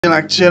In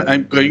lecture,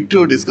 I'm going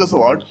to discuss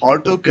about how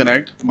to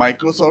connect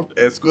Microsoft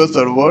SQL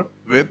Server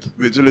with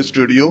Visual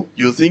Studio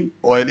using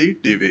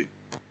OLEDB.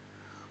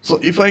 So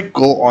if I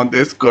go on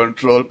this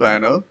control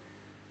panel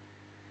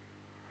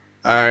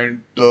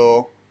and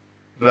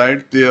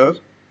right there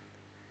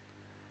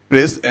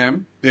press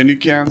M, then you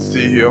can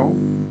see here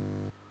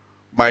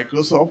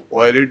Microsoft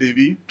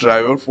OLEDB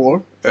driver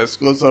for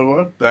SQL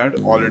Server that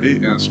already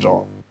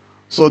installed.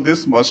 So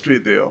this must be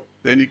there.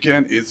 Then you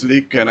can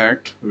easily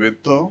connect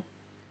with the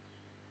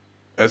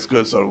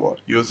SQL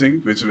Server using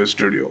Visual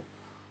Studio.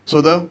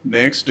 So the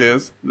next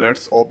is,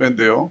 let's open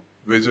there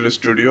Visual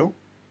Studio,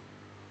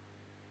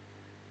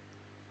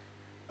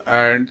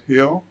 and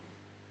here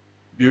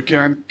you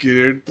can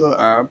create the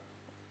app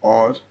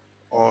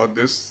or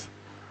this.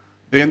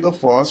 Then the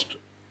first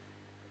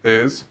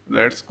is,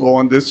 let's go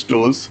on this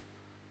tools,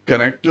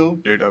 connect to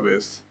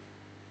database,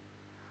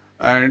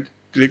 and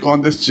click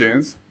on this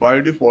change.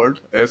 By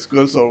default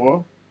SQL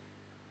Server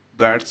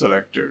that's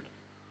selected.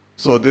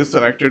 So this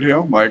selected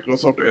here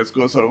Microsoft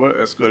SQL Server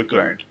SQL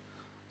client.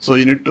 So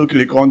you need to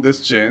click on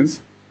this change,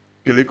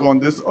 click on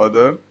this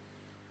other,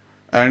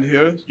 and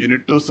here you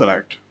need to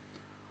select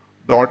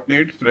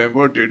 .NET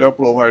Framework Data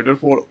Provider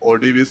for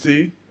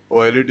ODBC,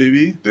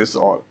 OLEDB, this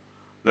all.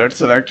 Let's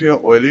select here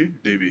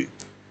OLEDB.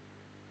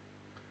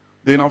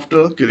 Then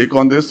after click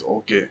on this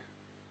OK,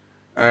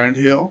 and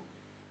here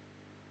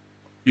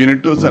you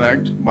need to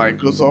select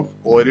Microsoft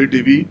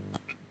OLEDB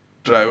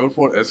driver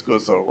for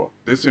SQL Server.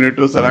 This you need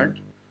to select.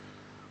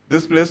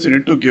 This place you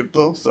need to give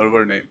the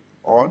server name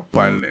or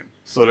file name.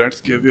 So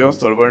let's give your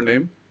server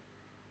name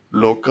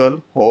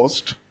local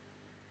host,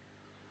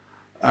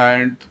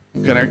 and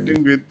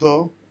connecting with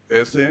the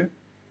SA.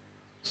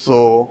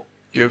 So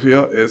give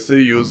here SA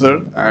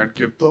user and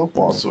give the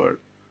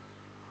password.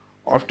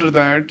 After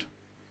that,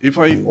 if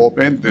I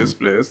open this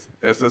place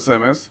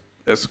SSMS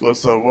SQL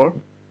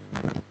Server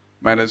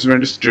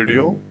Management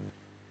Studio.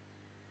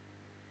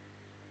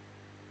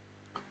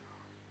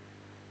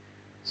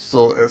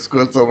 So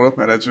SQL Server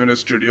Management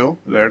Studio,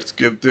 let's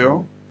give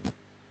their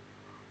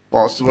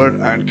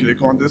password and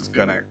click on this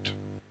connect.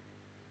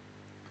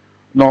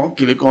 Now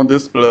click on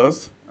this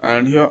plus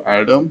and here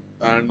Adam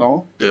and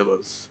now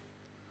tables.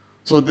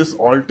 So this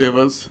all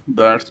tables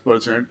that's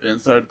present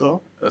inside the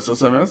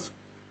SSMS.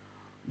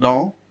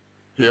 Now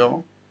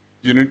here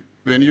you need,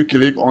 when you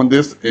click on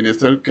this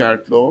initial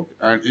catalog,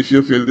 and if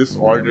you fill this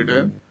all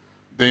detail,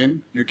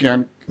 then you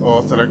can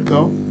select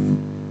the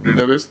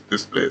database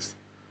this place.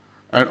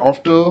 And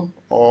after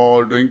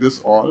doing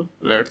this all,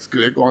 let's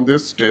click on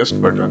this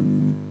test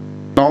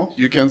button. Now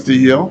you can see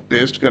here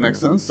test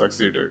connection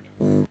succeeded.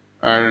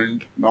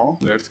 And now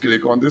let's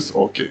click on this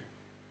OK.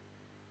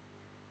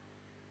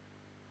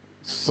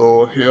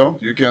 So here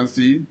you can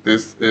see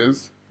this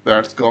is,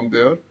 that's come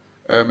there,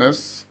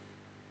 MS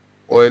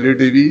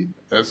OLEDB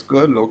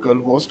SQL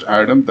localhost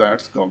Adam,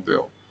 that's come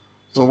there.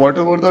 So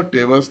whatever the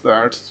tables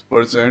that's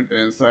present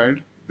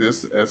inside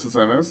this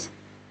SSMS,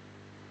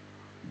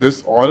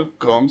 this all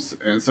comes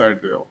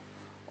inside there.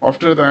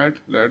 After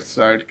that, let's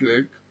right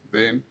click,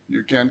 then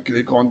you can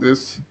click on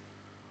this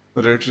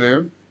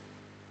retrieve,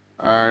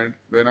 and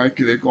when I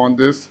click on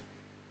this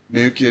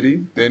new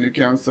query, then you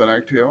can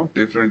select here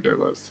different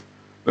tables.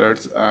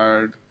 Let's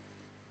add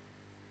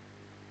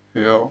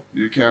here,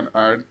 you can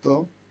add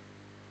the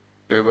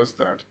tables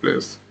that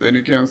place. Then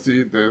you can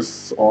see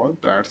this all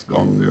that's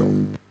come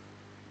there.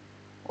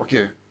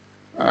 Okay,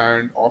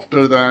 and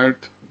after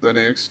that the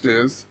next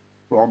is,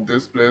 from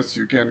this place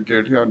you can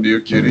get here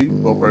new query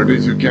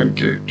properties you can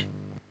get.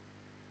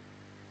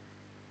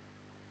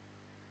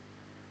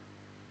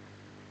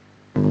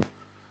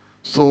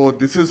 So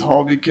this is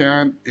how we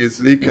can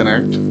easily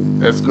connect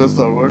SQL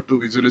Server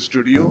to Visual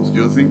Studio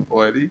using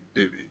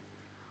OLEDB.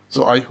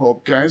 So I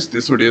hope guys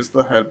this video is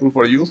helpful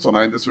for you. So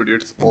now in this video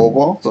it's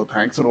over. So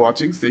thanks for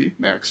watching. See you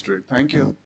next week. Thank you.